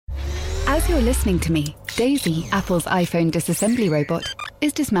As you're listening to me, Daisy, Apple's iPhone disassembly robot,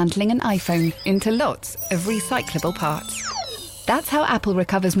 is dismantling an iPhone into lots of recyclable parts. That's how Apple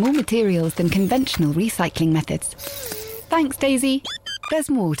recovers more materials than conventional recycling methods. Thanks, Daisy. There's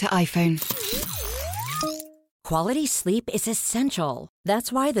more to iPhone. Quality sleep is essential.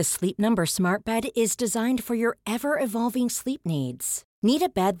 That's why the Sleep Number Smart Bed is designed for your ever-evolving sleep needs. Need a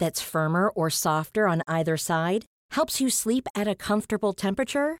bed that's firmer or softer on either side? Helps you sleep at a comfortable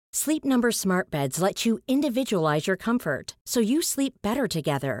temperature? Sleep Number Smart Beds let you individualize your comfort, so you sleep better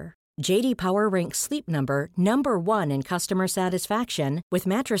together. J.D. Power ranks Sleep Number number 1 in customer satisfaction with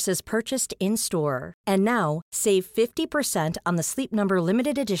mattresses purchased in-store. And now, save 50% on the Sleep Number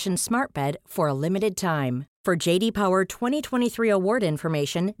Limited Edition Smart Bed for a limited time. For J.D. Power 2023 award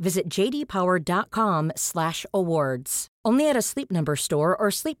information, visit jdpower.com/awards. Only at a Sleep Number store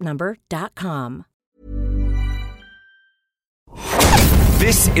or sleepnumber.com.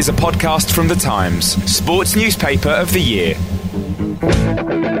 This is a podcast from The Times, sports newspaper of the year.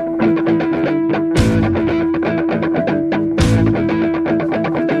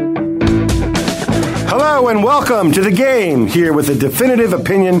 Hello and welcome to The Game, here with a definitive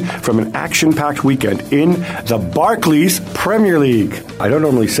opinion from an action-packed weekend in the Barclays Premier League. I don't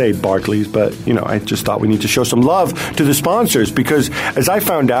normally say Barclays, but, I just thought we need to show some love to the sponsors because, as I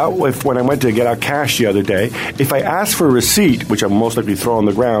found out when I went to get out cash the other day, if I ask for a receipt, which I'll most likely throw on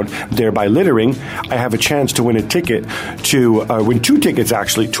the ground, thereby littering, I have a chance to win a ticket win 2 tickets,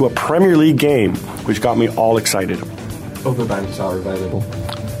 actually, to a Premier League game, which got me all excited. Other banks are available.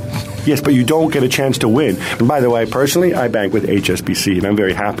 Yes, but you don't get a chance to win. And by the way, personally, I bank with HSBC, and I'm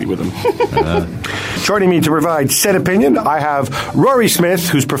very happy with them. Joining me to provide said opinion, I have Rory Smith,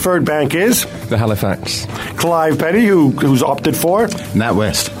 whose preferred bank is The Halifax. Clive Petty, who's opted for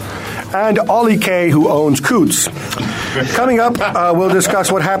NatWest. And Ollie Kay, who owns Coots. Coming up, we'll discuss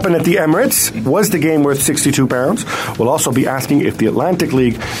what happened at the Emirates. Was the game worth £62? We'll also be asking if the Atlantic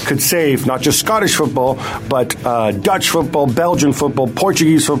League could save not just Scottish football, but Dutch football, Belgian football,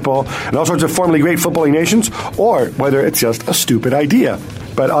 Portuguese football, and all sorts of formerly great footballing nations, or whether it's just a stupid idea.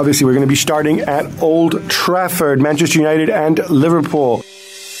 But obviously, we're going to be starting at Old Trafford, Manchester United and Liverpool.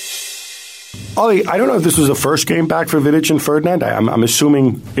 Ollie, I don't know if this was the first game back for Vidic and Ferdinand. I'm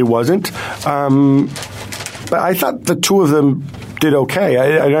assuming it wasn't. But I thought the two of them did okay.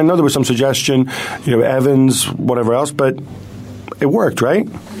 I know there was some suggestion, Evans, whatever else, but it worked, right?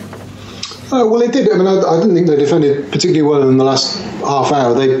 Well, it did. I didn't think they defended particularly well in the last half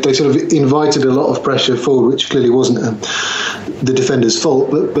hour. They sort of invited a lot of pressure forward, which clearly wasn't the defenders'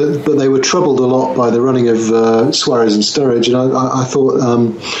 fault, but they were troubled a lot by the running of Suarez and Sturridge, and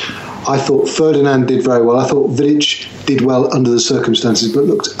I thought Ferdinand did very well. I thought Vidic did well under the circumstances, but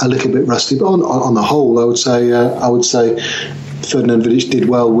looked a little bit rusty. But on the whole, I would say Ferdinand Vidic did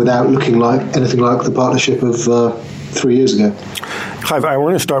well without looking like anything like the partnership of 3 years ago. Clive, I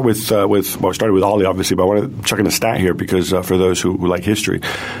want to start with started with Ollie, obviously, but I want to chuck in a stat here because for those who like history,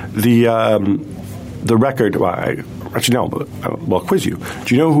 the record. Actually, no. I'll quiz you.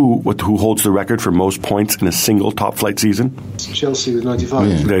 Do you know who holds the record for most points in a single top-flight season? Chelsea with 95.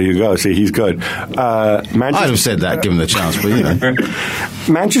 Yeah. There you go. See, he's good. I'd have said that, given the chance, but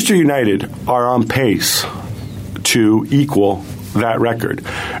Manchester United are on pace to equal that record,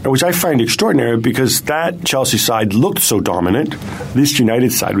 which I find extraordinary because that Chelsea side looked so dominant. This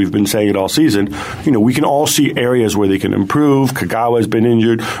United side, we've been saying it all season, we can all see areas where they can improve. Kagawa's been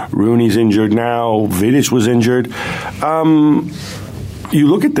injured. Rooney's injured now. Vidic was injured. You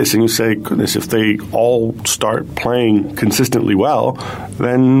look at this and you say, goodness, if they all start playing consistently well,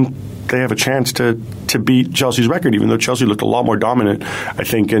 then they have a chance to beat Chelsea's record, even though Chelsea looked a lot more dominant, I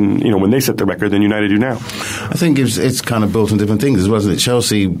think, when they set the record than United do now. I think it's kind of built on different things, wasn't it?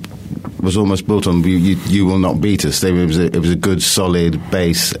 Chelsea was almost built on you will not beat us. It was a good, solid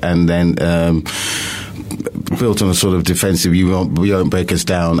base, and then built on a sort of defensive, you won't break us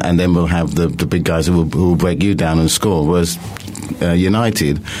down, and then we'll have the big guys who will break you down and score. Whereas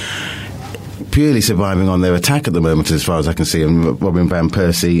United, purely surviving on their attack at the moment, as far as I can see. And Robin Van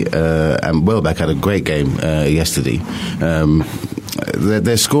Persie and Welbeck had a great game yesterday.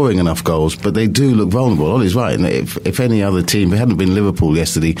 They're scoring enough goals, but they do look vulnerable. Ollie's right. And if any other team, if it hadn't been Liverpool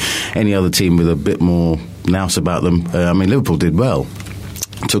yesterday, any other team with a bit more nous about them, Liverpool did well.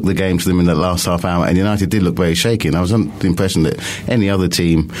 Took the game to them in the last half hour, and United did look very shaky. And I was under the impression that any other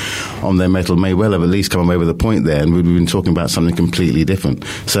team on their mettle may well have at least come away with a point there, and we've been talking about something completely different.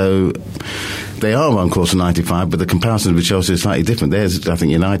 So they are on course for 95, but the comparison with Chelsea is slightly different. There's, I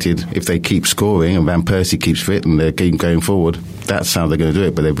think, United, if they keep scoring and Van Persie keeps fit and they keep going forward, that's how they're going to do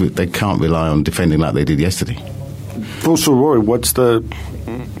it. But they can't rely on defending like they did yesterday. So, Rory, what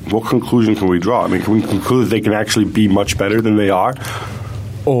conclusion can we draw? I mean, can we conclude that they can actually be much better than they are?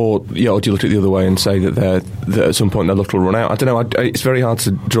 Or do you look at it the other way and say that at some point their luck will run out? I don't know. It's very hard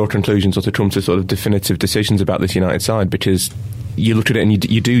to draw conclusions or to come to sort of definitive decisions about this United side, because you look at it and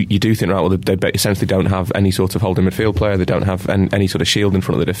you do think, right, well, they essentially don't have any sort of holding midfield player. They don't have any sort of shield in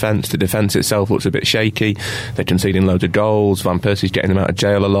front of the defence. The defence itself looks a bit shaky. They're conceding loads of goals. Van Persie's getting them out of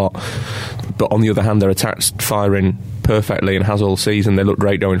jail a lot. But on the other hand, their attack's firing perfectly and has all season. They look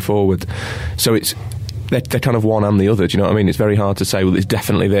great going forward. So they're kind of one and the other, do you know what I mean? It's very hard to say, well, it's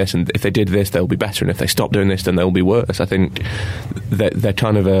definitely this, and if they did this, they'll be better, and if they stop doing this, then they'll be worse. I think they're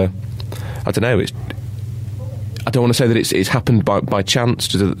kind of I don't know, I don't want to say that it's happened by chance,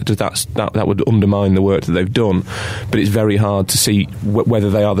 that would undermine the work that they've done, but it's very hard to see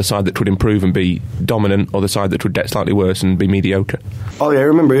whether they are the side that would improve and be dominant, or the side that would get slightly worse and be mediocre. Oh, yeah, I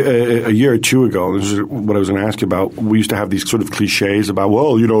remember a year or two ago, this is what I was going to ask you about, we used to have these sort of cliches about,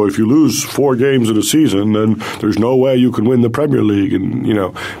 well, you know, if you lose 4 games in a season, then there's no way you can win the Premier League, and, you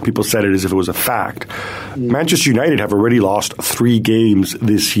know, people said it as if it was a fact. Manchester United have already lost 3 games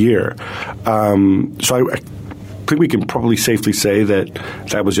this year. So I think we can probably safely say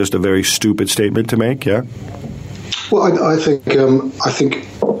that was just a very stupid statement to make, yeah? Well, I think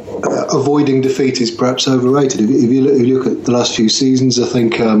avoiding defeat is perhaps overrated. If you look at the last few seasons, I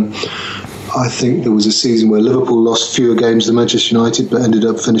think there was a season where Liverpool lost fewer games than Manchester United, but ended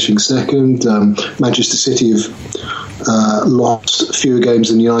up finishing second. Manchester City have lost fewer games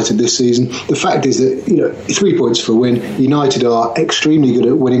than United this season. The fact is that, you know, 3 points for a win. United are extremely good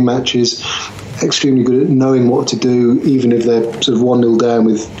at winning matches, extremely good at knowing what to do, even if they're sort of 1-0 down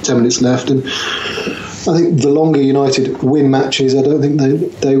with 10 minutes left. And I think the longer United win matches, I don't think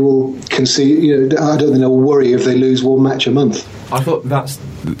they will concede. You know, I don't think they'll worry if they lose 1 match a month. I thought that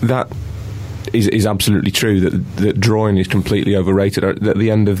is absolutely true, that drawing is completely overrated. At the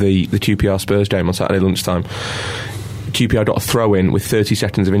end of the QPR Spurs game on Saturday lunchtime, QPR got a throw in with 30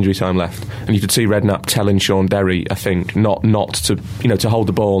 seconds of injury time left, and you could see Redknapp telling Sean Derry, I think, not to, you know, to hold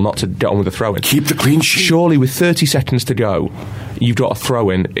the ball, not to get on with the throw in. Keep the clean sheet. Surely with 30 seconds to go, you've got a throw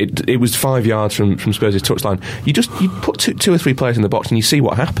in. It was 5 yards from Spurs' touchline. You put two or three players in the box and you see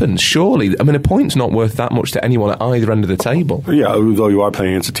what happens. Surely, I mean, a point's not worth that much to anyone at either end of the table. Yeah, although you are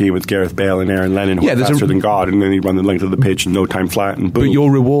playing against a team with Gareth Bale and Aaron Lennon, who are faster than God, and then you run the length of the pitch in no time flat, and boom. But your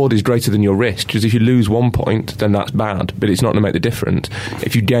reward is greater than your risk, because if you lose 1 point, then that's bad, but it's not going to make the difference.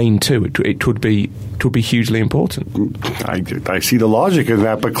 If you gain 2, it could be hugely important. I see the logic in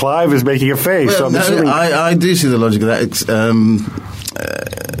that, but Clive is making a face. Well, so I do see the logic of that.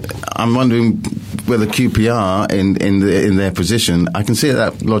 I'm wondering whether QPR in their position, I can see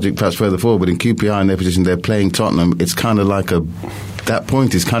that logic perhaps further forward, but in QPR in their position, they're playing Tottenham. It's kind of like that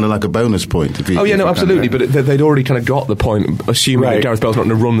point is kind of like a bonus point. Absolutely, but they'd already kind of got the point, assuming that Gareth Bale's not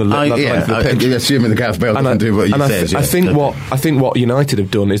going to run the length of the pitch. Assuming that Gareth Bale doesn't do what he says. I think what United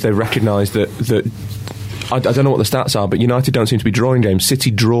have done is they've recognised that I don't know what the stats are, but United don't seem to be drawing games. City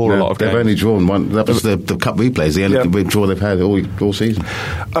draw a lot of games. They've only drawn one. That was the cup replays, the only draw they've had all season.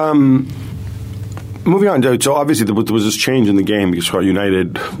 Moving on, so obviously there was this change in the game because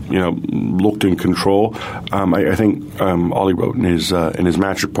United, looked in control. I think Ollie wrote in his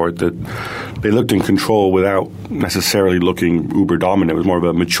match report that they looked in control without necessarily looking uber dominant. It was more of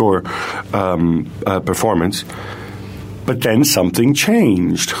a mature performance. But then something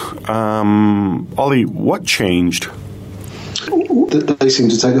changed. Ollie, what changed? They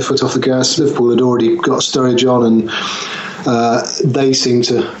seemed to take the foot off the gas. Liverpool had already got Sturridge on, and they seemed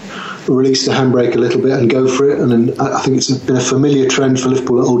to release the handbrake a little bit and go for it. And I think it's been a familiar trend for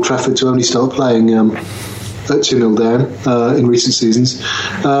Liverpool at Old Trafford to only start playing at 2-0 down in recent seasons.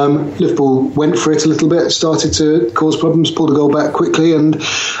 Liverpool went for it a little bit, started to cause problems, pulled a goal back quickly, and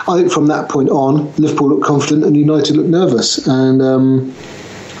I think from that point on, Liverpool looked confident and United looked nervous. And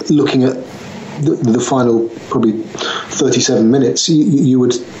looking at the final probably 37 minutes, you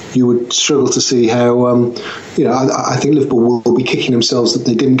would struggle to see how. I think Liverpool will be kicking themselves that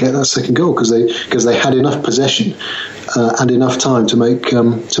they didn't get that second goal because they had enough possession and enough time to make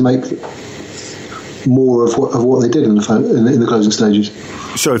more of what they did in the closing stages.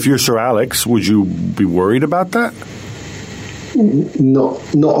 So, if you're Sir Alex, would you be worried about that? Not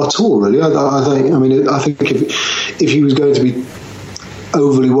at all, really. I think if he was going to be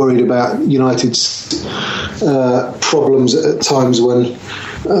overly worried about United's problems at times when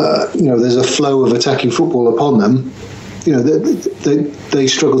there's a flow of attacking football upon them, they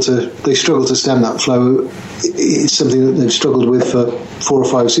struggle to stem that flow. It's something that they've struggled with for 4 or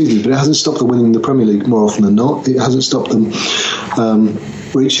 5 seasons, but it hasn't stopped them winning the Premier League more often than not. It hasn't stopped them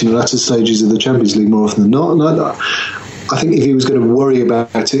reaching the latter stages of the Champions League more often than not. And I think if he was going to worry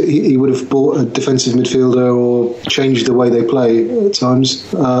about it, he would have bought a defensive midfielder or changed the way they play at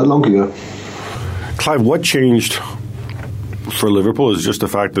times long ago. Clive, what changed for Liverpool is just the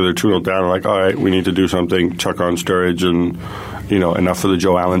fact that they're 2-0 down. Like, all right, we need to do something. Chuck on Sturridge, and enough for the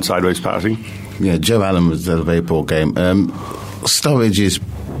Joe Allen sideways passing. Yeah, Joe Allen was a very poor game. Sturridge's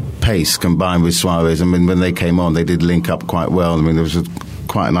pace combined with Suarez. I mean, when they came on, they did link up quite well. I mean, there was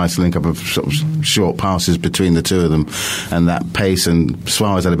quite a nice link up of sort of short passes between the two of them, and that pace. And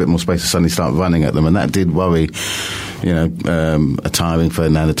Suarez had a bit more space to suddenly start running at them, and that did worry. A tiring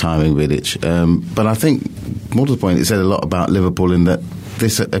Ferdinand, a tiring Vidic. But I think, more to the point, it said a lot about Liverpool in that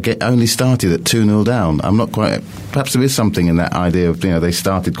this only started at 2-0 down. I'm not quite... Perhaps there is something in that idea of, they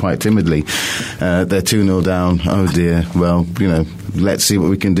started quite timidly. They're 2-0 down. Oh, dear. Well, let's see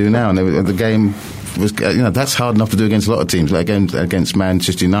what we can do now. And the game was... that's hard enough to do against a lot of teams, like against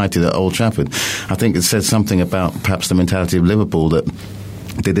Manchester United at Old Trafford. I think it said something about perhaps the mentality of Liverpool that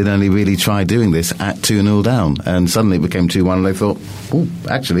they did only really try doing this at 2-0 down, and suddenly it became 2-1, and they thought,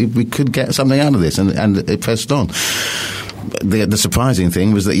 actually, we could get something out of this, and it pressed on. The surprising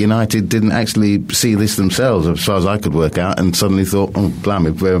thing was that United didn't actually see this themselves, as far as I could work out, and suddenly thought,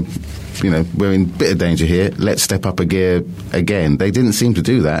 blimey, we're in a bit of danger here, let's step up a gear again. They didn't seem to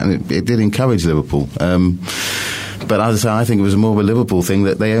do that, and it did encourage Liverpool. But as I say, I think it was more of a Liverpool thing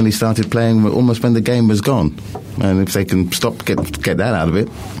that they only started playing almost when the game was gone. And if they can get that out of it,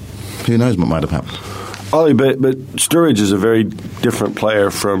 who knows what might have happened. Ollie, but Sturridge is a very different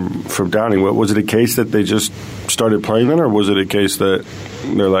player from Downing. Was it a case that they just started playing then, or was it a case that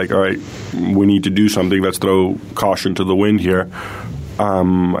they're like, all right, we need to do something, let's throw caution to the wind here,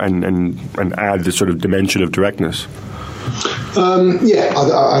 and add this sort of dimension of directness?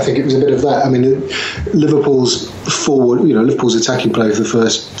 I think it was a bit of that. I mean, Liverpool's forward, Liverpool's attacking play for the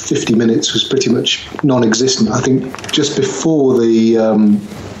first 50 minutes was pretty much non-existent. I think just before the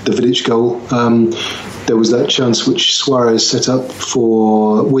Vidic goal, there was that chance which Suarez set up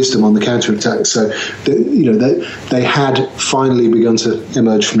for Wisdom on the counter-attack. So, they had finally begun to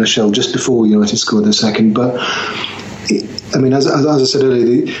emerge from the shell just before United scored their second. But, as I said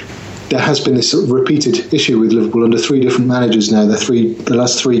earlier, there has been this sort of repeated issue with Liverpool under 3 different managers now. The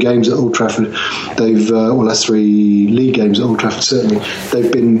last 3 games at Old Trafford, last 3 league games at Old Trafford certainly,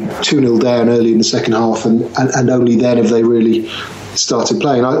 they've been 2-0 down early in the second half, and only then have they really started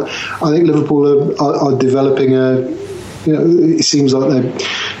playing. I think Liverpool are developing it seems like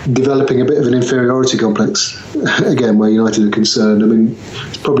they're developing a bit of an inferiority complex again, where United are concerned. I mean,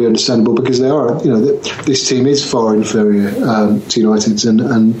 it's probably understandable because they are. This team is far inferior to United's,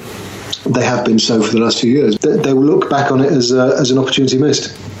 and they have been so for the last few years. They will look back on it as an opportunity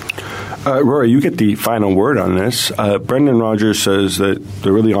missed. Rory, you get the final word on this. Brendan Rodgers says that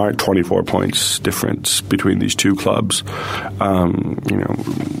there really aren't 24 points difference between these two clubs.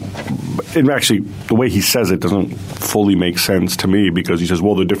 It actually, the way he says it doesn't fully make sense to me, because he says,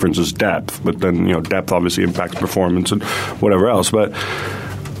 well, the difference is depth, but then, depth obviously impacts performance and whatever else. But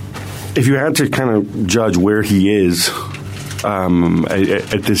if you had to kind of judge where he is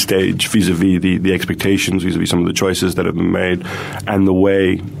at this stage vis-a-vis the expectations, vis-a-vis some of the choices that have been made and the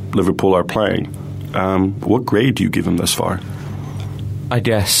way Liverpool are playing, what grade do you give him thus far? I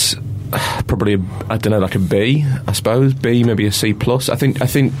guess probably like a B, I suppose. B, maybe a C plus. I think the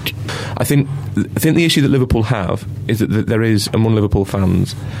issue that Liverpool have is that there is, among Liverpool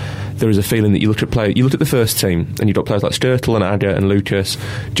fans, there is a feeling that you look at the first team and you've got players like Sturtel and Agger and Lucas,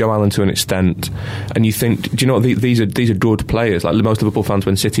 Joe Allen to an extent, and you think, do you know what, these are good players. Like most Liverpool fans,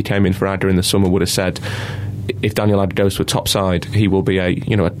 when City came in for Agger in the summer, would have said, if Daniel Agger goes to a top side, he will be a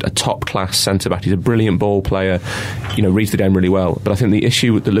top class centre back. He's a brilliant ball player, reads the game really well. But I think the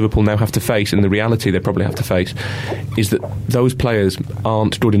issue that Liverpool now have to face, and the reality they probably have to face, is that those players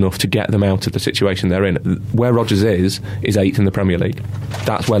aren't good enough to get them out of the situation they're in. Where Rodgers is 8th in the Premier League.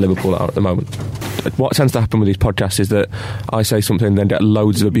 That's where Liverpool are at the moment. What tends to happen with these podcasts is that I say something and then get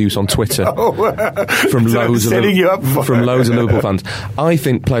loads of abuse on Twitter from loads of Liverpool fans. I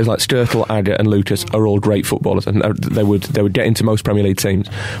think players like Sturtel, Agger and Lucas are all great footballers, and they would get into most Premier League teams.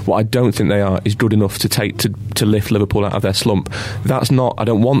 What I don't think they are is good enough to lift Liverpool out of their slump. That's not. I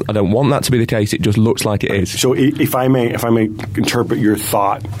don't want that to be the case. It just looks like it is. So if I may interpret your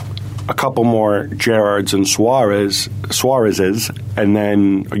thought a couple more Gerrards and Suarez's, and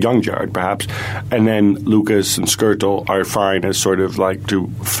then a young Gerrard perhaps, and then Lucas and Skrtel are fine as sort of like to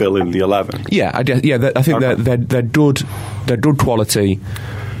fill in the 11. Yeah, I think they're good quality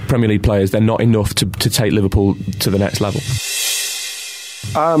Premier League players. They're not enough to take Liverpool to the next level.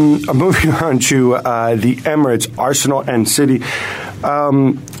 Moving on to the Emirates, Arsenal and City.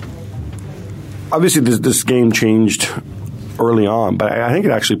 Obviously, this game changed early on, but I think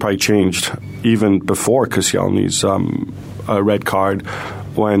it actually probably changed even before Koscielny's red card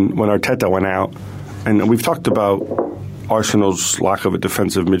when Arteta went out. And we've talked about Arsenal's lack of a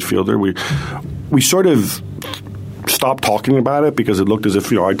defensive midfielder. We sort of stopped talking about it because it looked as if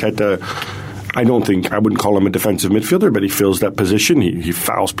Arteta, I wouldn't call him a defensive midfielder, but he fills that position. He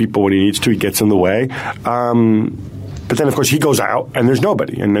fouls people when he needs to. He gets in the way. But then, of course, he goes out and there's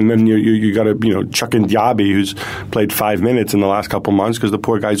nobody. And then you got to chuck in Diaby, who's played 5 minutes in the last couple months because the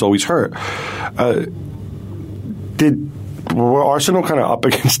poor guy's always hurt. Were Arsenal kind of up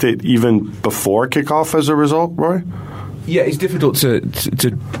against it even before kickoff as a result, Roy? Yeah, it's difficult to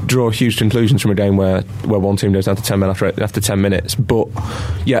draw huge conclusions from a game where one team goes down to 10 men after 10 minutes. But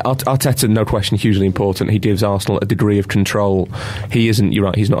yeah, Arteta, no question, hugely important. He gives Arsenal a degree of control. He isn't, you're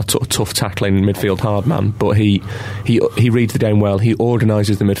right, he's not a tough tackling midfield hard man, but he reads the game well. He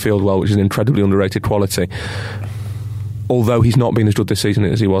organises the midfield well, which is an incredibly underrated quality. Although he's not been as good this season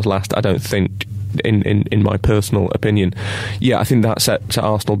as he was last, I don't think, in my personal opinion. Yeah, I think that set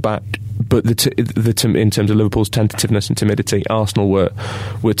Arsenal back. But in terms of Liverpool's tentativeness and timidity, Arsenal were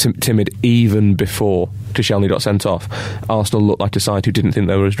timid even before Koscielny got sent off. Arsenal looked like a side who didn't think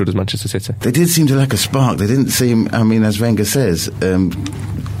they were as good as Manchester City. They did seem to lack a spark. They didn't seem, as Wenger says,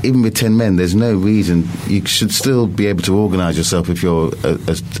 even with 10 men, there's no reason. You should still be able to organise yourself if you're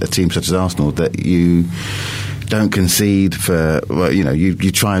a team such as Arsenal, that you don't concede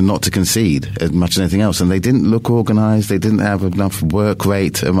you try not to concede as much as anything else, and they didn't look organised. They didn't have enough work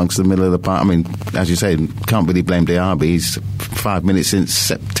rate amongst the middle of the park. I mean, as you say, can't really blame Diaby. He's 5 minutes since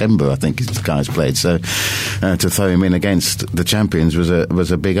September, I think the guy's played, so to throw him in against the champions was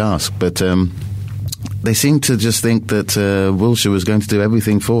a big ask, but they seemed to just think that Wilshere was going to do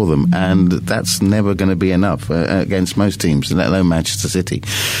everything for them, and that's never going to be enough against most teams, let alone Manchester City.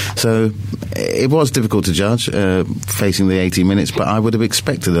 So it was difficult to judge facing the 80 minutes, but I would have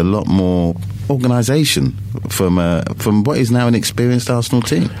expected a lot more organisation from what is now an experienced Arsenal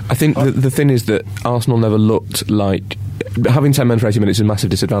team. I think the thing is that Arsenal never looked like... Having 10 men for 80 minutes is a massive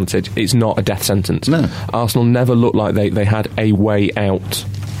disadvantage. It's not a death sentence. No. Arsenal never looked like they had a way out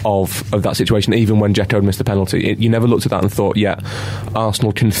of that situation, even when Dzeko had missed the penalty. You never looked at that and thought, yeah,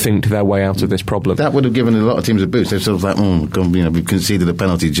 Arsenal can think their way out of this problem. That would have given a lot of teams a boost. They're sort of like, we've conceded a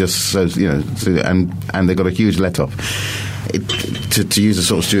penalty just so, and they got a huge let-off. To use a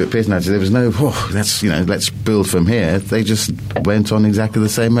sort of Stuart Pearson attitude, there was no, let's build from here. They just went on exactly the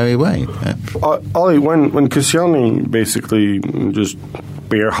same merry way. Ollie, when Koscielny basically just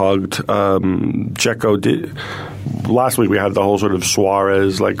bear-hugged Dzeko, last week we had the whole sort of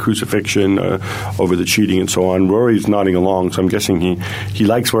Suarez crucifixion over the cheating and so on. Rory's nodding along, so I'm guessing he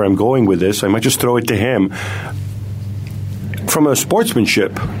likes where I'm going with this. I might just throw it to him. From a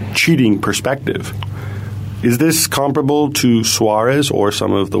sportsmanship cheating perspective, is this comparable to Suarez or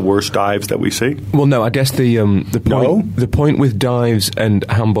some of the worst dives that we see? Well, no. I guess the point with dives and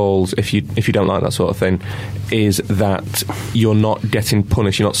handballs, if you don't like that sort of thing, is that you're not getting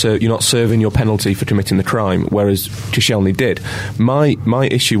punished. You're not serving your penalty for committing the crime, whereas Koscielny did. My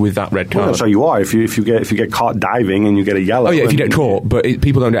issue with that red card. Well, so you are if you get caught diving and you get a yellow. Oh yeah, if you get caught, but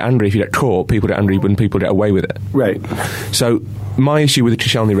people don't get angry if you get caught. People get angry when people get away with it. Right. So my issue with the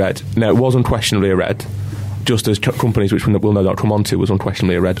Koscielny red, now it was unquestionably a red. Just as companies, which we'll no doubt come on to, was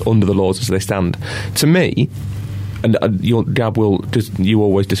unquestionably a red under the laws as they stand. To me, and Gab you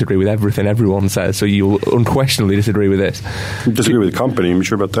always disagree with everything everyone says, so you'll unquestionably disagree with this. Disagree with the company, I'm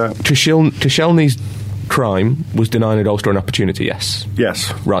sure about that. Koscielny's crime was denying a goal scoring opportunity, yes.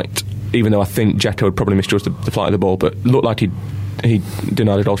 Yes. Right. Even though I think Dzeko had probably misjudged the flight of the ball, but looked like he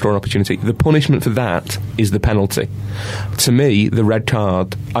denied a goal scoring opportunity. The punishment for that is the penalty. To me, the red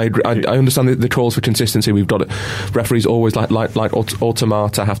card, I understand the calls for consistency. We've got it. Referees always like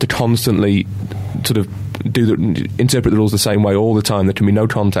automata have to constantly sort of interpret the rules the same way all the time. There can be no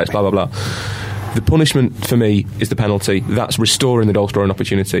context, blah blah blah. The punishment for me is the penalty. That's restoring the goal scoring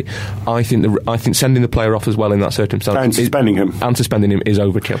opportunity. I think sending the player off as well in that circumstance and suspending him is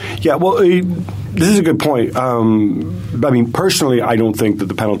overkill. Yeah, well, this is a good point. I mean, personally, I don't think that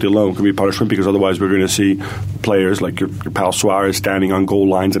the penalty alone can be punishment, because otherwise we're going to see players like your pal Suarez standing on goal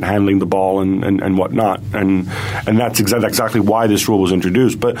lines and handling the ball and whatnot, and that's exactly why this rule was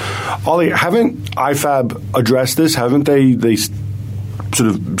introduced. But Ollie, haven't IFAB addressed this? Haven't they sort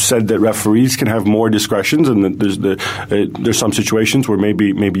of said that referees can have more discretions, and that there's some situations where maybe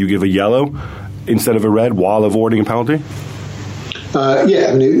you give a yellow instead of a red while avoiding a penalty?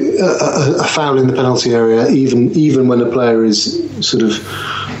 Yeah, I mean, a foul in the penalty area, even when a player is sort of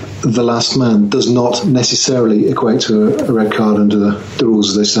the last man, does not necessarily equate to a red card under the rules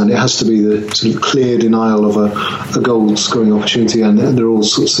as they stand. It has to be the sort of clear denial of a goal scoring opportunity, and there are all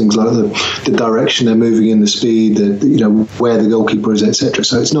sorts of things like the direction they're moving in, the speed, where the goalkeeper is, etc.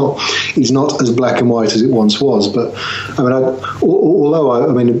 So it's not as black and white as it once was. But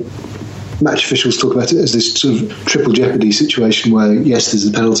I mean, match officials talk about it as this sort of triple jeopardy situation where, yes, there's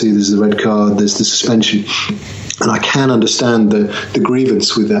the penalty, there's the red card, there's the suspension. And I can understand the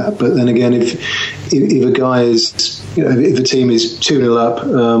grievance with that. But then again, if a guy is, if a team is 2-0 up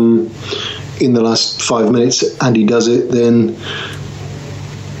in the last 5 minutes and he does it, then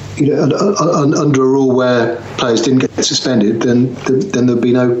under a rule where players didn't get suspended, then there'd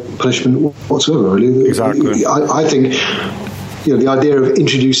be no punishment whatsoever. Really, exactly. I think the idea of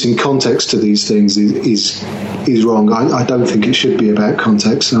introducing context to these things is wrong. I don't think it should be about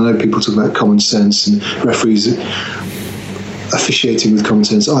context. And I know people talk about common sense and referees officiating with common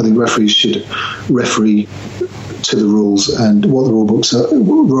sense. I think referees should referee to the rules and what the rule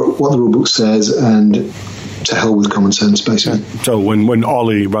book says, and to hell with common sense, basically. So when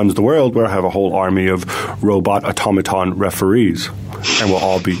Ollie runs the world, we'll have a whole army of robot automaton referees, and we'll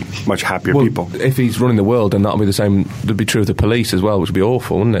all be much happier people. If he's running the world, then that'll be the same. That'd be true of the police as well, which would be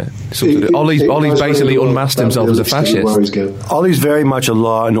awful, wouldn't it? Ollie's basically unmasked himself as a fascist. Ollie's very much a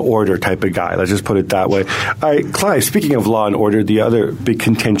law and order type of guy. Let's just put it that way. Clive, speaking of law and order, the other big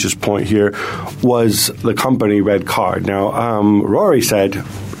contentious point here was the company red card. Now, Rory said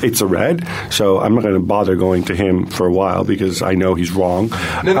it's a red, so I'm not going to bother going to him for a while because I know he's wrong.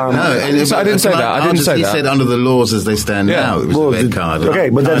 I didn't say that. He said under the laws as they stand now, it was a red card. Okay,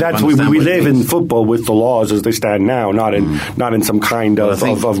 but we live in football with the laws as they stand now, not in some kind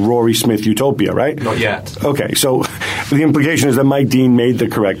of Rory Smith utopia, right? Not yet. Okay, so the implication is that Mike Dean made the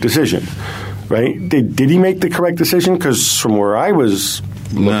correct decision, right? Did he make the correct decision? Because from where I was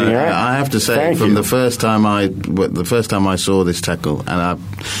looking at, I have to say, the first time I saw this tackle, and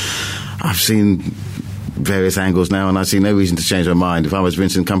I've seen various angles now, and I see no reason to change my mind. If I was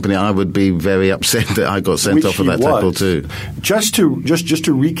Vincent Kompany, I would be very upset that I got sent off for that tackle too. Just to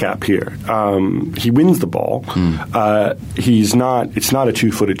recap here, he wins the ball. It's not a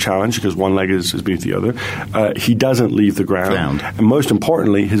two-footed challenge because one leg is beneath the other. He doesn't leave the ground. And most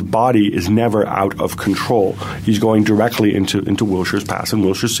importantly, his body is never out of control. He's going directly into Wilshere's pass, and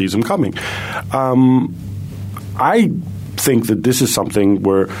Wilshere sees him coming. I think that this is something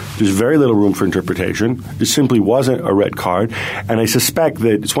where there's very little room for interpretation. It simply wasn't a red card, and I suspect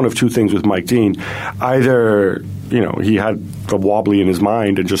that it's one of two things with Mike Dean. Either he had a wobbly in his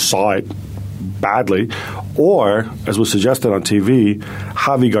mind and just saw it badly, or, as was suggested on TV,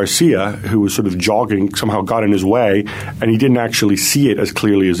 Javi Garcia, who was sort of jogging, somehow got in his way, and he didn't actually see it as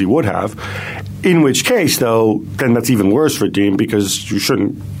clearly as he would have. In which case, though, then that's even worse for Dean, because you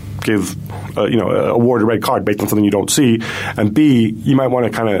shouldn't give award a red card based on something you don't see, and B, you might want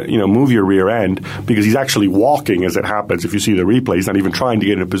to kind of move your rear end because he's actually walking as it happens. If you see the replay, he's not even trying to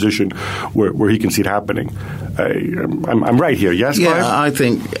get in a position where he can see it happening. I'm right here, yes? Yeah, Clive? I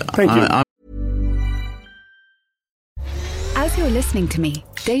think. Thank you. As you're listening to me,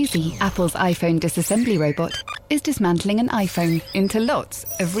 Daisy, Apple's iPhone disassembly robot, is dismantling an iPhone into lots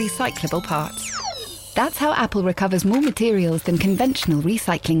of recyclable parts. That's how Apple recovers more materials than conventional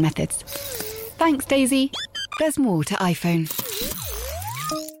recycling methods. Thanks, Daisy. There's more to iPhone.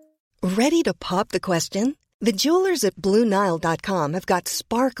 Ready to pop the question? The jewelers at BlueNile.com have got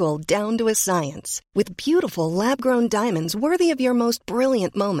sparkle down to a science with beautiful lab-grown diamonds worthy of your most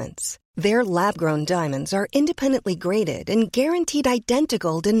brilliant moments. Their lab-grown diamonds are independently graded and guaranteed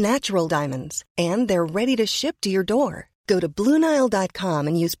identical to natural diamonds, and they're ready to ship to your door. Go to BlueNile.com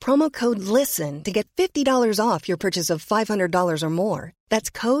and use promo code LISTEN to get $50 off your purchase of $500 or more. That's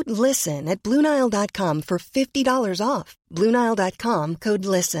code LISTEN at BlueNile.com for $50 off. BlueNile.com, code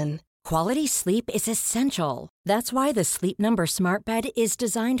LISTEN. Quality sleep is essential. That's why the Sleep Number Smart Bed is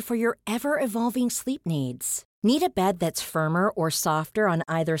designed for your ever-evolving sleep needs. Need a bed that's firmer or softer on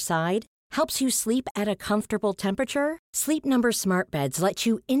either side? helps you sleep at a comfortable temperature? Sleep Number Smart Beds let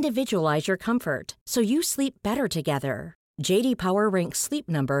you individualize your comfort so you sleep better together. J.D. Power ranks Sleep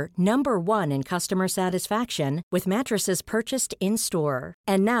Number number 1 in customer satisfaction with mattresses purchased in-store.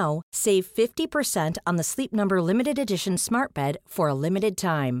 And now, save 50% on the Sleep Number Limited Edition Smart Bed for a limited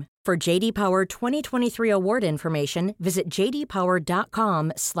time. For J.D. Power 2023 award information, visit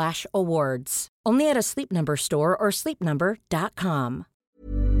jdpower.com/awards. Only at a Sleep Number store or sleepnumber.com.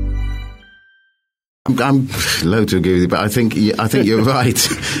 I'm low to agree with you, but I think you're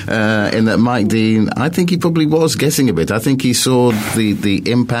right in that Mike Dean, I think he probably was guessing a bit. I think he saw the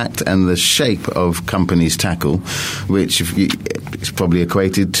impact and the shape of Kompany's tackle, which is probably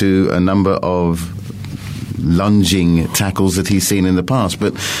equated to a number of lunging tackles that he's seen in the past.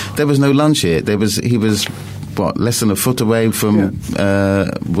 But there was no lunge here. He was less than a foot away from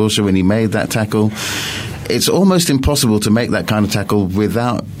Wilshere when he made that tackle. It's almost impossible to make that kind of tackle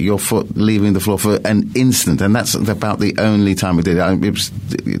without your foot leaving the floor for an instant, and that's about the only time we did it. It was,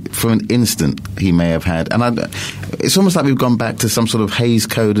 for an instant he may have had, and it's almost like we've gone back to some sort of Hays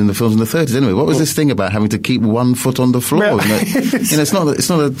Code in the films in the 30s. Anyway, what was this thing about having to keep one foot on the floor? It's not a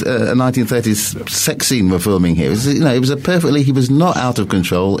 1930s sex scene we're filming here. It was he was not out of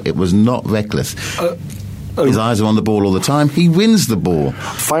control. It was not reckless. His eyes are on the ball all the time. He wins the ball.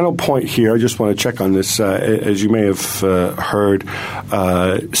 Final point here. I just want to check on this. As you may have heard,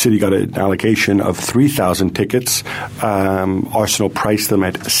 City got an allocation of 3,000 tickets. Arsenal priced them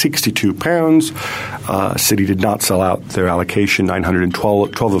at £62. City did not sell out their allocation.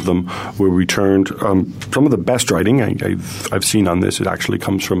 912 of them were returned. Some of the best writing I've seen on this, it actually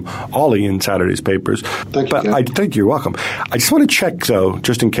comes from Ollie in Saturday's papers. Thank you. I think you're welcome. I just want to check, though,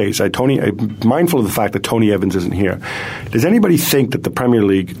 just in case. I'm mindful of the fact that Tony Evans isn't here. Does anybody think that the Premier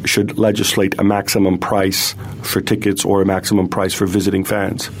League should legislate a maximum price for tickets or a maximum price for visiting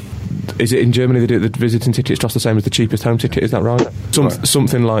fans? Is it in Germany they do the visiting tickets just the same as the cheapest home ticket? Is that right?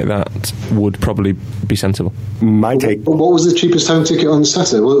 Something like that would probably be sensible. My take. What was the cheapest home ticket on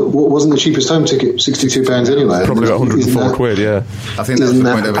Saturday? What wasn't the cheapest home ticket? £62 anyway. Probably about 104 quid. Yeah. I think that's the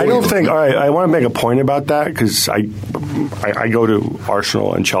point. I don't think. All right, I want to make a point about that because I go to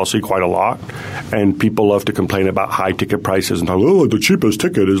Arsenal and Chelsea quite a lot, and people love to complain about high ticket prices and the cheapest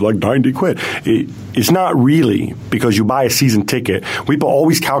ticket is like 90 quid. It's not really, because you buy a season ticket. People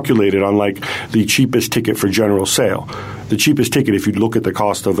always calculate it on like the cheapest ticket for general sale. The cheapest ticket, if you look at the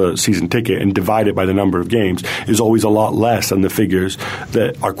cost of a season ticket and divide it by the number of games, is always a lot less than the figures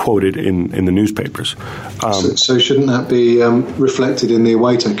that are quoted in the newspapers. So shouldn't that be reflected in the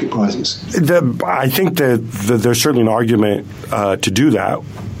away ticket prices? I think that there's certainly an argument to do that.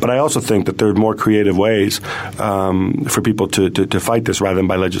 But I also think that there are more creative ways for people to fight this rather than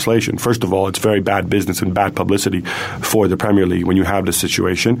by legislation. First of all, it's very bad business and bad publicity for the Premier League when you have this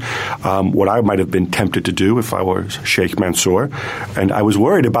situation. What I might have been tempted to do if I was Sheikh Mansour, and I was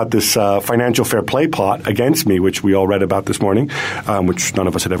worried about this financial fair play plot against me, which we all read about this morning, which none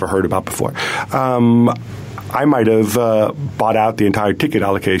of us had ever heard about before. I might have bought out the entire ticket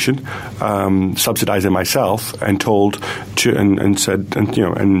allocation, subsidized it myself, and told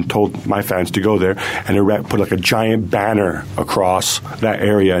my fans to go there and put like a giant banner across that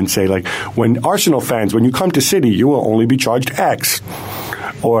area and say, like, when Arsenal fans, when you come to City, you will only be charged X.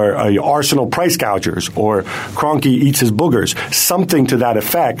 Or Arsenal price gougers, or Kroenke eats his boogers, something to that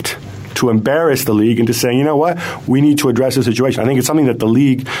effect, to embarrass the league into saying, you know what, we need to address the situation. I think it's something that the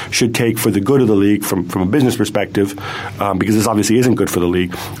league should take for the good of the league from a business perspective, because this obviously isn't good for the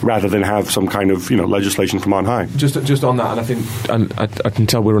league, rather than have some kind of legislation from on high. Just on that, and I think, and I can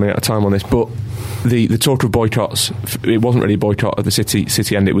tell we're running out of time on this, but the talk of boycotts, it wasn't really a boycott at the City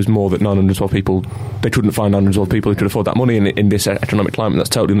end. It was more that 912 people, they couldn't find 912 people who could afford that money in this economic climate. That's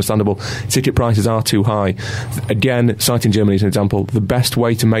totally understandable. Ticket prices are too high. Again, citing Germany as an example, the best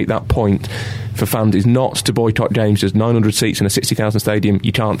way to make that point for fans is not to boycott games. There's 900 seats in a 60,000 stadium.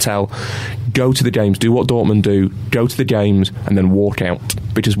 You can't tell. Go to the games. Do what Dortmund do. Go to the games and then walk out.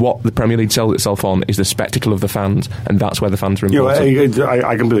 Because what the Premier League sells itself on is the spectacle of the fans, and that's where the fans are important.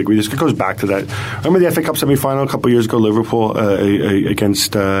 I completely agree. This goes back to that. Remember the FA Cup semi-final a couple of years ago, Liverpool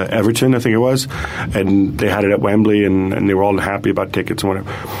against Everton, I think it was, and they had it at Wembley, and they were all happy about tickets and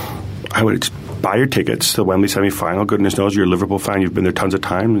whatever. I would buy your tickets to the Wembley semi-final. Goodness knows you're a Liverpool fan. You've been there tons of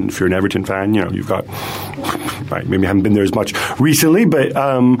time. And if you're an Everton fan, you've got... maybe haven't been there as much recently, but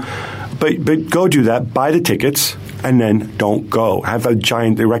go do that. Buy the tickets and then don't go. Have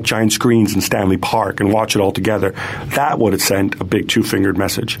erect giant screens in Stanley Park and watch it all together. That would have sent a big two-fingered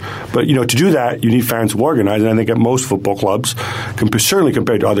message. But, to do that, you need fans who organize, and I think at most football clubs, certainly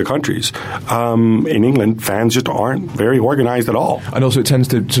compared to other countries, in England, fans just aren't very organized at all. And also it tends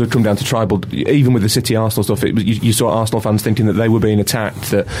to sort of come down to tribal, even with the City-Arsenal stuff, you saw Arsenal fans thinking that they were being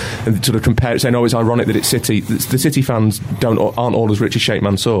attacked, and sort of saying, it's ironic that it's City. The City fans aren't all as rich as Sheikh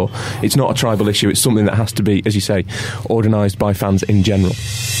Mansour. It's not a tribal issue, it's something that has to be, as you say, organised by fans in general.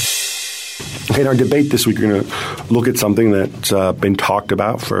 In our debate this week, we're going to look at something that's been talked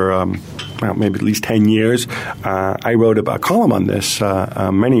about for maybe at least 10 years. I wrote a column on this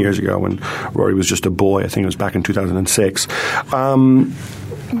many years ago when Rory was just a boy. I think it was back in 2006.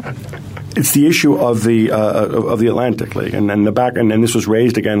 It's the issue of the Atlantic League, and this was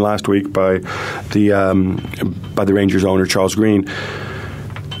raised again last week by the Rangers owner Charles Green.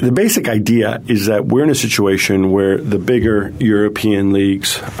 The basic idea is that we're in a situation where the bigger European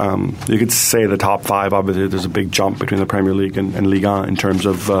leagues, you could say the top five, obviously there's a big jump between the Premier League and Ligue 1 in terms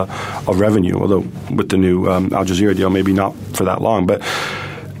of revenue, although with the new Al Jazeera deal, maybe not for that long. But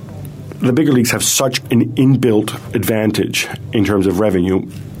the bigger leagues have such an inbuilt advantage in terms of revenue,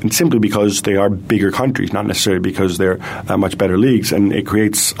 and simply because they are bigger countries, not necessarily because they're much better leagues. And it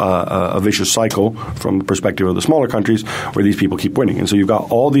creates a vicious cycle from the perspective of the smaller countries where these people keep winning. And so you've got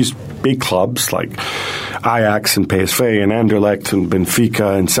all these big clubs like Ajax and PSV and Anderlecht and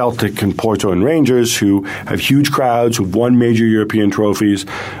Benfica and Celtic and Porto and Rangers who have huge crowds, who've won major European trophies,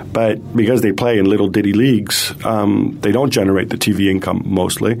 but because they play in little ditty leagues, they don't generate the TV income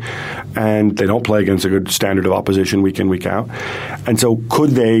mostly, and they don't play against a good standard of opposition week in, week out. And so could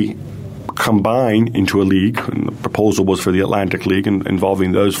they combine into a league, and the proposal was for the Atlantic League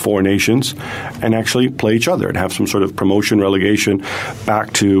involving those four nations, and actually play each other and have some sort of promotion relegation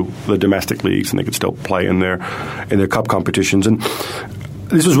back to the domestic leagues, and they could still play in their cup competitions. And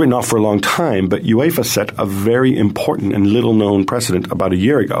this was written off for a long time, but UEFA set a very important and little-known precedent about a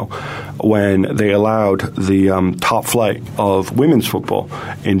year ago when they allowed the top flight of women's football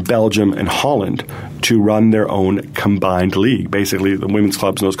in Belgium and Holland to run their own combined league. Basically, the women's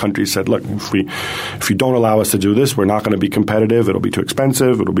clubs in those countries said, look, if you don't allow us to do this, we're not going to be competitive. It'll be too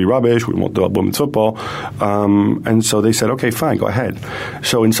expensive. It'll be rubbish. We won't do women's football. And so they said, okay, fine, go ahead.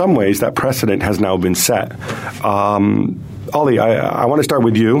 So in some ways, that precedent has now been set. Ollie, I want to start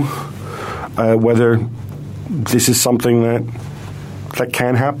with you, whether this is something that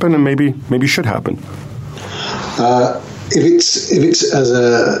can happen and maybe should happen. If it's as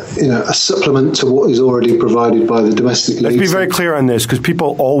a supplement to what is already provided by the domestic leagues. Let's be very clear on this, because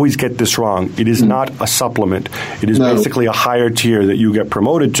people always get this wrong. It is not a supplement. It is basically a higher tier that you get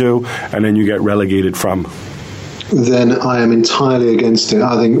promoted to and then you get relegated from. Then I am entirely against it.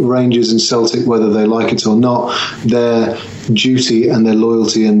 I think Rangers and Celtic, whether they like it or not, their duty and their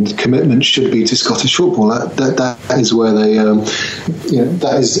loyalty and commitment should be to Scottish football. That is where they,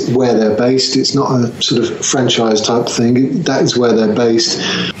 that is where they're based. It's not a sort of franchise type thing. That is where they're based.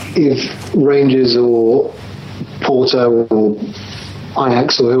 If Rangers or Porto or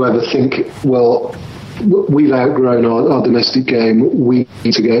Ajax or whoever think, well, we've outgrown our domestic game, we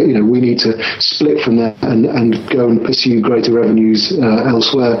need to go, we need to split from there and go and pursue greater revenues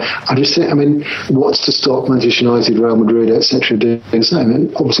elsewhere. I just think, what's to stop Manchester United, Real Madrid, etc. doing the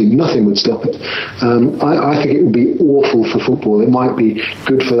same? Obviously, nothing would stop it. I think it would be awful for football. It might be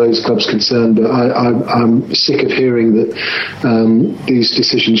good for those clubs concerned, but I'm sick of hearing that these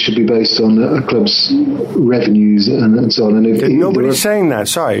decisions should be based on a club's revenues and so on. And if nobody's saying that.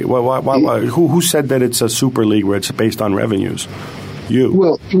 Sorry, who said that it's a super league where it's based on revenues? You.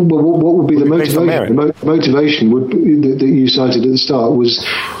 Well, what would be the motivation? The motivation that you cited at the start was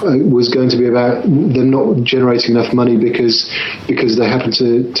going to be about them not generating enough money because they happen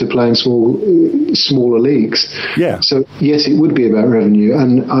to play in smaller leagues. Yeah. So yes, it would be about revenue,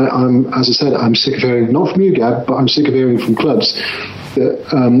 and as I said, I'm sick of hearing, not from you, Gab, but I'm sick of hearing from clubs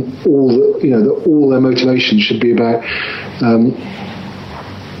that all their motivation should be about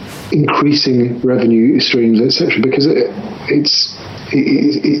increasing revenue streams, etc. Because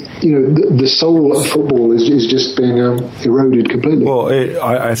the soul of football is just being eroded completely. Well,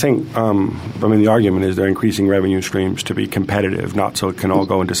 I think the argument is they're increasing revenue streams to be competitive, not so it can all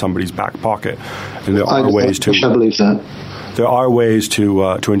go into somebody's back pocket. And there are ways to. I believe that. there are ways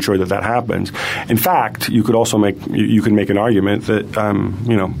to ensure that happens. In fact, you could also make an argument that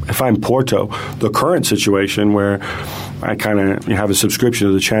if I'm Porto, the current situation where I kind of have a subscription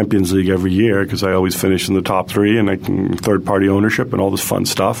to the Champions League every year because I always finish in the top three and I can third-party ownership and all this fun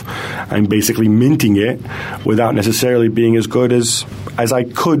stuff. I'm basically minting it without necessarily being as good as I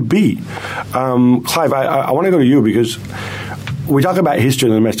could be. Clive, I want to go to you because we talk about history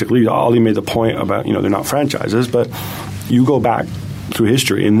in the domestic league. Ollie made the point about they're not franchises, but you go back through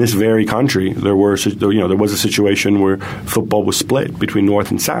history in this very country, there was a situation where football was split between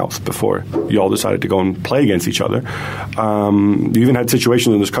North and South before you all decided to go and play against each other. You even had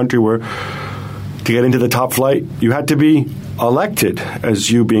situations in this country where to get into the top flight, you had to be elected,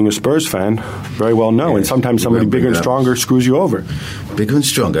 as you being a Spurs fan very well know, and sometimes somebody bigger and stronger screws you over. Bigger and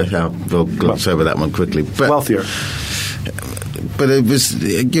stronger? We'll gloss over that one quickly. But wealthier. But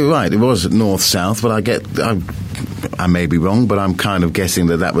you're right, it was north-south, but I may be wrong, but I'm kind of guessing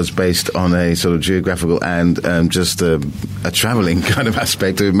that was based on a sort of geographical and just a travelling kind of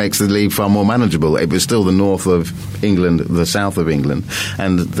aspect. It makes the league far more manageable. It was still the north of England, the south of England,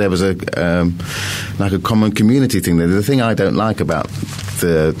 and there was a common community thing there. The thing I don't like about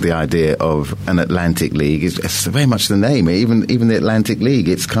the idea of an Atlantic League is it's very much the name. Even the Atlantic League,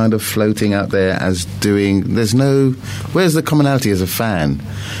 it's kind of floating out there as doing. Where's the commonality as a fan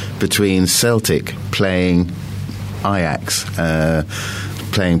between Celtic playing Ajax,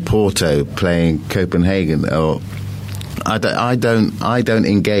 playing Porto, playing Copenhagen, or I don't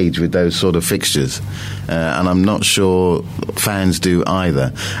engage with those sort of fixtures, and I'm not sure fans do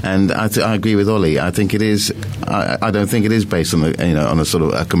either. And I agree with Ollie. I think it is. I don't think it is based on on a sort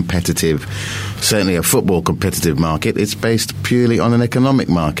of a competitive, certainly a football competitive market. It's based purely on an economic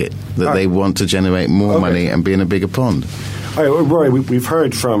market that they want to generate more money and be in a bigger pond. All right, Rory, we've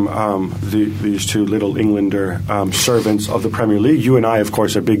heard from these two little Englander servants of the Premier League. You and I, of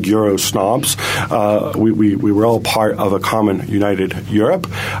course, are big Euro snobs. We were all part of a common united Europe,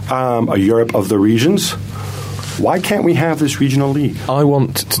 a Europe of the regions. Why can't we have this regional league? I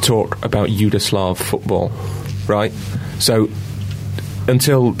want to talk about Yugoslav football, right? So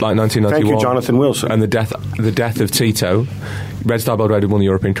until 1991, thank you, Jonathan Wilson, and the death of Tito, Red Star Belgrade won the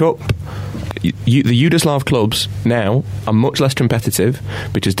European Cup. The Yugoslav clubs now are much less competitive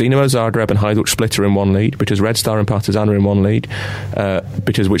because Dinamo Zagreb and Hajduk Split are in one league, because Red Star and Partizan are in one league,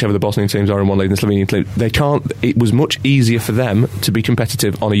 because whichever the Bosnian teams are in one league and the Slovenian team, they can't. It was much easier for them to be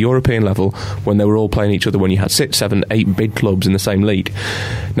competitive on a European level when they were all playing each other, when you had 6, 7, 8 big clubs in the same league.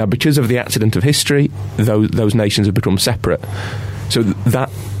 Now, because of the accident of history, those nations have become separate.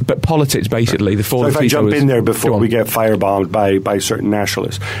 But politics, basically, the fall of Tito. If I jump in there before we get firebombed by certain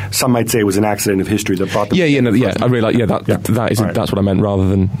nationalists, some might say it was an accident of history that brought them. I really like. That isn't. Right. That's what I meant, rather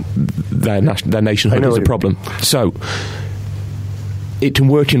than their nationhood is a problem. So it can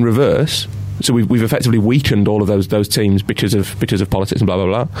work in reverse. So we've effectively weakened all of those teams because of politics and blah blah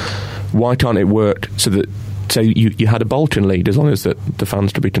blah. Why can't it work so that? Say you had a Balkan league, as long as the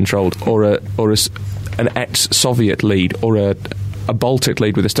fans to be controlled, or an ex-Soviet league, or a Baltic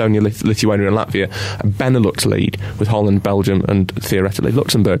league with Estonia, Lithuania and Latvia, a Benelux league with Holland, Belgium and theoretically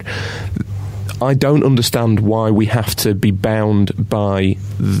Luxembourg. I don't understand why we have to be bound by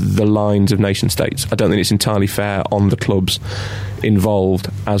the lines of nation states. I don't think it's entirely fair on the clubs involved,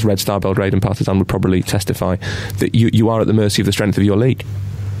 as Red Star Belgrade and Partizan would probably testify, that you are at the mercy of the strength of your league.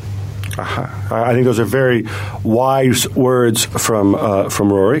 I think those are very wise words from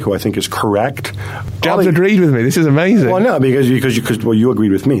Rory, who I think is correct. Jabs agreed with me. This is amazing. Well, no, because you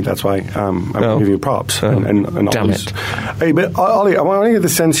agreed with me. That's why I'm giving you props. And damn it. Hey, but Ollie, I want to get the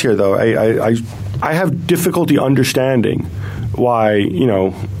sense here, though. I have difficulty understanding why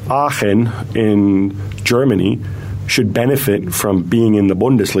Aachen in Germany should benefit from being in the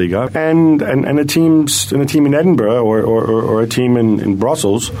Bundesliga, and a team in Edinburgh or a team in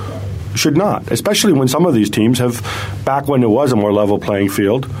Brussels should not, especially when some of these teams have, back when there was a more level playing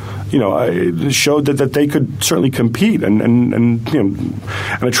field, showed that they could certainly compete and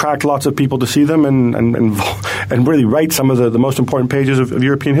attract lots of people to see them and really write some of the most important pages of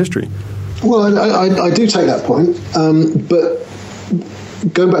European history. Well, I do take that point, but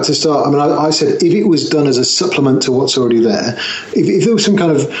going back to the start, I said if it was done as a supplement to what's already there, if there was some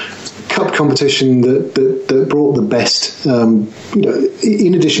kind of cup competition that brought the best,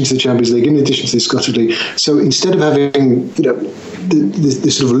 in addition to the Champions League, in addition to the Scottish League. So instead of having,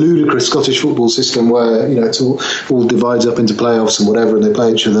 this sort of ludicrous Scottish football system where, it's all divides up into playoffs and whatever, and they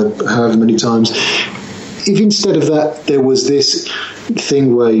play each other however many times. If instead of that there was this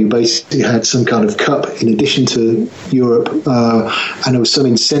thing where you basically had some kind of cup in addition to Europe, and there was some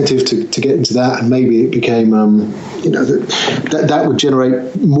incentive to get into that, and maybe it became that would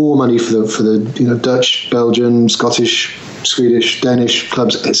generate more money for the Dutch, Belgian, Scottish, Swedish, Danish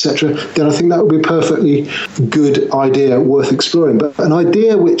clubs, etc., then I think that would be a perfectly good idea worth exploring. But an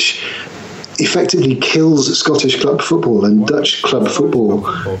idea which effectively kills Scottish club football and Dutch club football,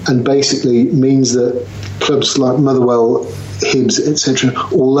 and basically means that clubs like Motherwell, Hibs, etc.,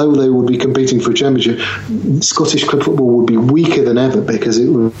 although they would be competing for a championship, Scottish club football would be weaker than ever, because it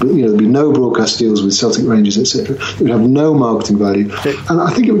would, there'd be no broadcast deals with Celtic, Rangers, etc. It would have no marketing value, and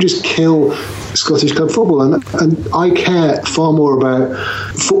I think it would just kill Scottish club football. And I care far more about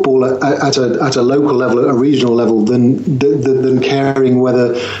football at a local level, at a regional level, than caring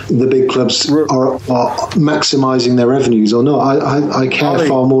whether the big clubs are maximising their revenues or not. I care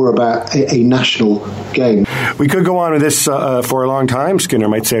far more about a national game. We could go on with this for a long time. Skinner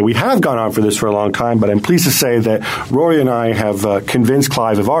might say we have gone on for this for a long time, but I'm pleased to say that Rory and I have convinced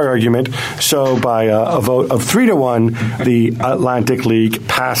Clive of our argument. So by a vote of 3-1, the Atlantic League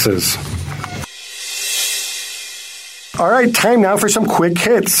passes. All right, time now for some quick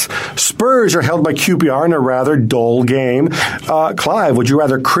hits. Spurs are held by QPR in a rather dull game. Clive, would you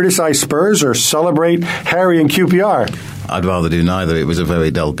rather criticize Spurs or celebrate Harry and QPR? I'd rather do neither. It was a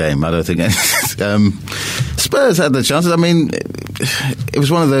very dull game. I don't think Spurs had the chances. I mean, it was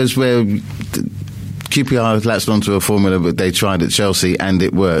one of those where QPR latched onto a formula that they tried at Chelsea and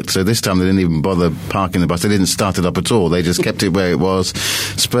it worked. So this time they didn't even bother parking the bus. They didn't start it up at all. They just kept it where it was.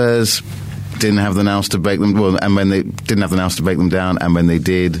 Spurs didn't have the nous to break them. Well, and when they didn't have the nous to break them down, and when they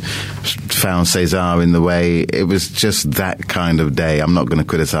did, found Cesar in the way. It was just that kind of day. I'm not going to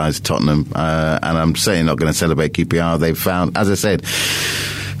criticise Tottenham, and I'm certainly not going to celebrate QPR. They've found, as I said,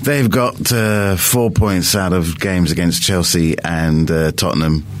 they've got 4 points out of games against Chelsea and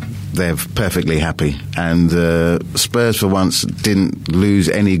Tottenham. They're perfectly happy. And Spurs, for once, didn't lose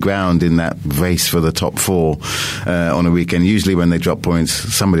any ground in that race for the top four on a weekend. Usually when they drop points,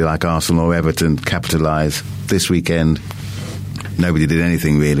 somebody like Arsenal or Everton capitalise. This weekend, nobody did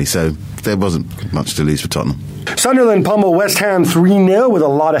anything really. So there wasn't much to lose for Tottenham. Sunderland pummel West Ham 3-0 with a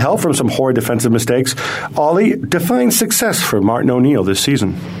lot of help from some horrid defensive mistakes. Ollie, define success for Martin O'Neill this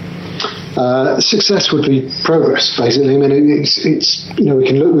season. Success would be progress, basically. I mean, it's we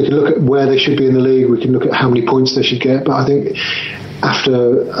can look at where they should be in the league. We can look at how many points they should get. But I think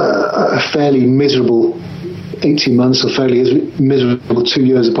after a fairly miserable 18 months, or fairly miserable 2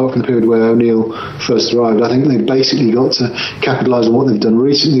 years apart from the period where O'Neill first arrived, I think they've basically got to capitalise on what they've done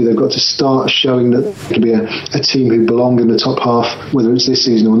recently. They've got to start showing that they can be a team who belong in the top half, whether it's this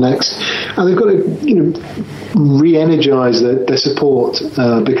season or next. And they've got to, re-energise their support,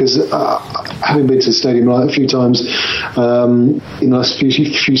 because having been to the stadium a few times in the last few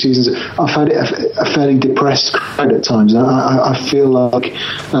seasons, I found it a fairly depressed crowd at times. I feel like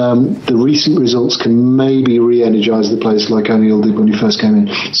the recent results can maybe re-energise the place like O'Neill did when he first came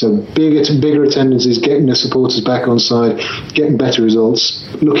in. So bigger attendances, getting the supporters back on side, getting better results,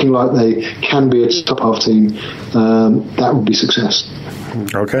 looking like they can be a top half team, that would be success.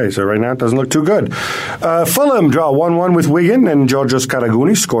 Okay, so right now it doesn't look too good. Fulham draw 1-1 with Wigan, and Georgios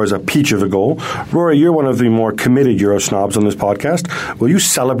Karagounis scores a peach of a goal. Rory, you're one of the more committed Euro snobs on this podcast. Will you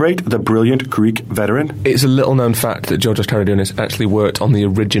celebrate the brilliant Greek veteran? It's a little-known fact that Georgios Karagounis actually worked on the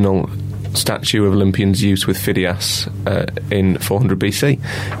original statue of Olympian Zeus with Phidias in 400 BC.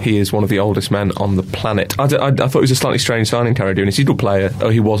 He is one of the oldest men on the planet. I thought it was a slightly strange signing, Karagounis. He's a dual player.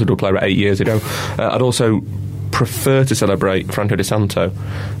 He was a dual player 8 years ago. I'd also prefer to celebrate Franco Di Santo,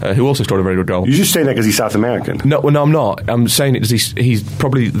 who also scored a very good goal. You're just saying that because he's South American? No, I'm not. I'm saying it because he's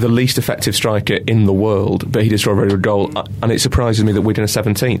probably the least effective striker in the world, but he did score a very good goal, and it surprises me that Wigan are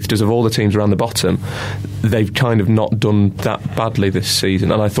 17th, because of all the teams around the bottom, they've kind of not done that badly this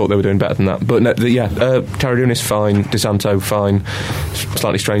season, and I thought they were doing better than that. But Karagounis fine, Di Santo fine.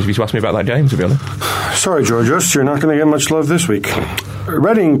 Slightly strange of you to ask me about that game, to be honest. Sorry, Georgios, you're not going to get much love this week.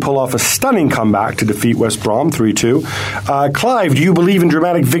 Reading pull off a stunning comeback to defeat West Brom 3-2. Clive, do you believe in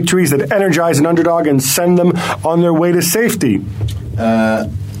dramatic victories that energise an underdog and send them on their way to safety?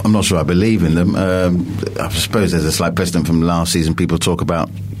 I'm not sure I believe in them. I suppose there's a slight precedent from last season. People talk about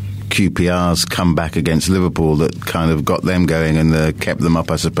QPR's comeback against Liverpool that kind of got them going and kept them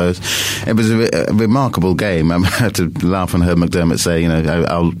up, I suppose. It was a remarkable game. I had to laugh when I heard McDermott say,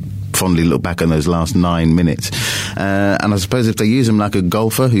 I'll fondly look back on those last 9 minutes. And I suppose if they use him like a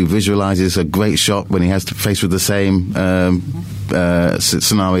golfer who visualises a great shot when he has to face with the same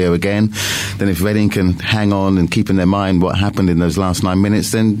scenario again, then if Reading can hang on and keep in their mind what happened in those last 9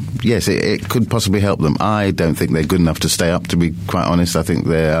 minutes, then yes, it could possibly help them. I don't think they're good enough to stay up, to be quite honest. I think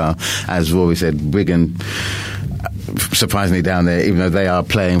they are, as Rory said, Wigan surprisingly down there, even though they are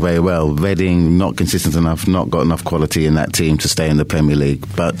playing very well. Reading, not consistent enough, not got enough quality in that team to stay in the Premier League.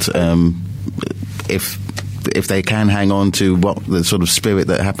 But if they can hang on to what the sort of spirit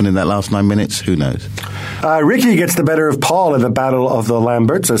that happened in that last 9 minutes, who knows? Ricky gets the better of Paul in the Battle of the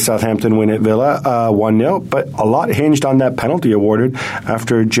Lamberts as Southampton win at Villa 1-0, but a lot hinged on that penalty awarded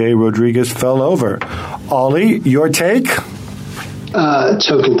after Jay Rodriguez fell over. Ollie, your take?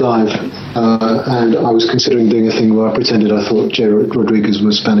 Total dive. And I was considering doing a thing where I pretended I thought Jay Rodriguez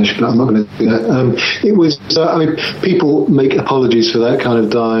was Spanish, but I'm not going to do that. It was, people make apologies for that kind of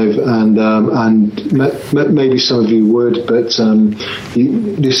dive, and maybe some of you would, but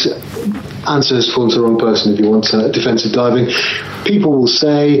this answer has fallen to the wrong person if you want defensive diving. People will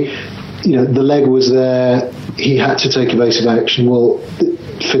say, the leg was there, he had to take evasive action. Well,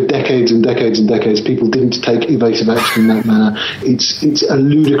 for decades and decades and decades, people didn't take evasive action in that manner. It's a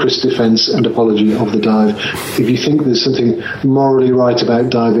ludicrous defence and apology of the dive. If you think there's something morally right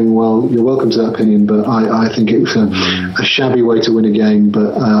about diving, well, you're welcome to that opinion, but I think it was a shabby way to win a game,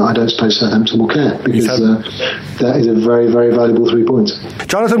 but I don't suppose Southampton will care, because that is a very, very valuable 3 points.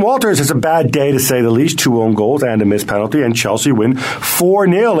 Jonathan Walters has a bad day, to say the least. 2 own goals and a missed penalty, and Chelsea win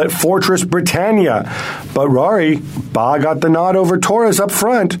 4-0 at Fortress Britannia. But Rory, Ba got the nod over Torres up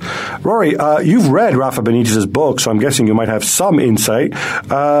front. Rory, you've read Rafa Benitez's book, so I'm guessing you might have some insight.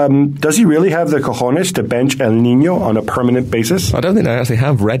 Does he really have the cojones to bench El Nino on a permanent basis? I don't think I actually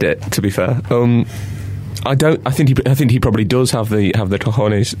have read it, to be fair. I think he probably does have the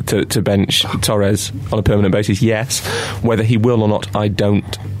cojones to bench Torres on a permanent basis. Yes, whether he will or not, I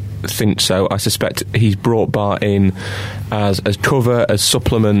don't think so. I suspect he's brought Ba in as cover, as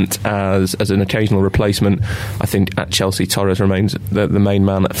supplement, as an occasional replacement. I think at Chelsea, Torres remains the main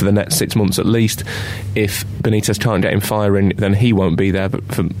man for the next 6 months at least. If Benitez can't get him firing, then he won't be there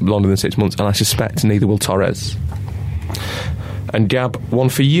for longer than 6 months, and I suspect neither will Torres. And Gab, one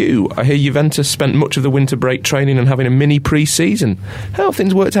for you. I hear Juventus spent much of the winter break training and having a mini pre-season. How have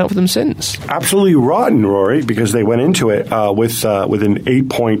things worked out for them since? Absolutely rotten, Rory, because they went into it with an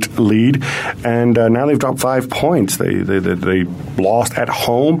 8-point lead, and now they've dropped 5 points. They lost at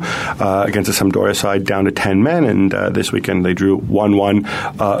home against the Sampdoria side down to 10 men, and this weekend they drew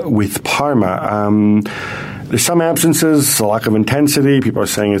 1-1 with Parma. There's some absences, a lack of intensity. People are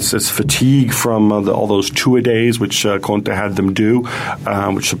saying it's fatigue from all those two-a-days which Conte had them do,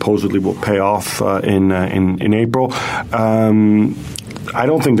 which supposedly will pay off in April. I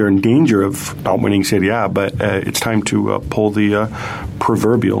don't think they're in danger of not winning Serie A, but it's time to pull the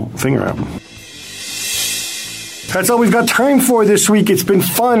proverbial finger out. That's all we've got time for this week. It's been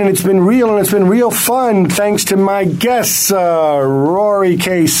fun, and it's been real, and it's been real fun. Thanks to my guests, Rory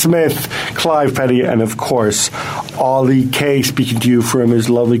K. Smith, Clive Petty, and of course, Ollie K. speaking to you from his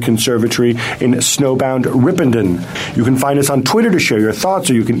lovely conservatory in snowbound Ripponden. You can find us on Twitter to share your thoughts,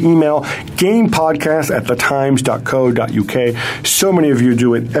 or you can email gamepodcast@thetimes.co.uk. So many of you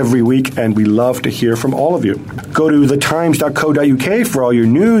do it every week, and we love to hear from all of you. Go to thetimes.co.uk for all your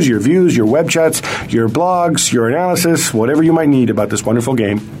news, your views, your web chats, your blogs, your analysis, whatever you might need about this wonderful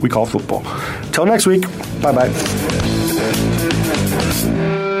game we call football. Till next week, bye-bye.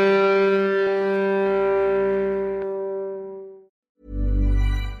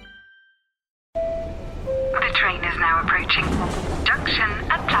 The train is now approaching. Junction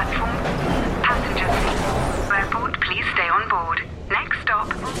at platform. Passengers, airport, please stay on board. Next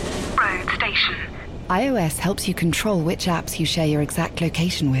stop, road station. iOS helps you control which apps you share your exact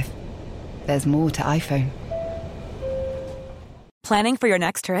location with. There's more to iPhone. Planning for your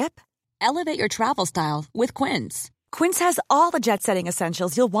next trip? Elevate your travel style with Quince. Quince has all the jet-setting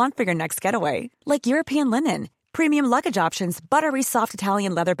essentials you'll want for your next getaway, like European linen, premium luggage options, buttery soft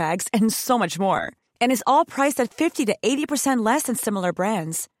Italian leather bags, and so much more. And is all priced at 50 to 80% less than similar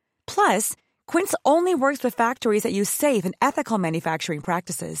brands. Plus, Quince only works with factories that use safe and ethical manufacturing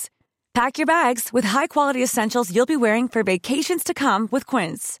practices. Pack your bags with high-quality essentials you'll be wearing for vacations to come with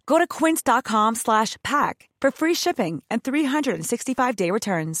Quince. Go to quince.com/pack for free shipping and 365-day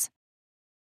returns.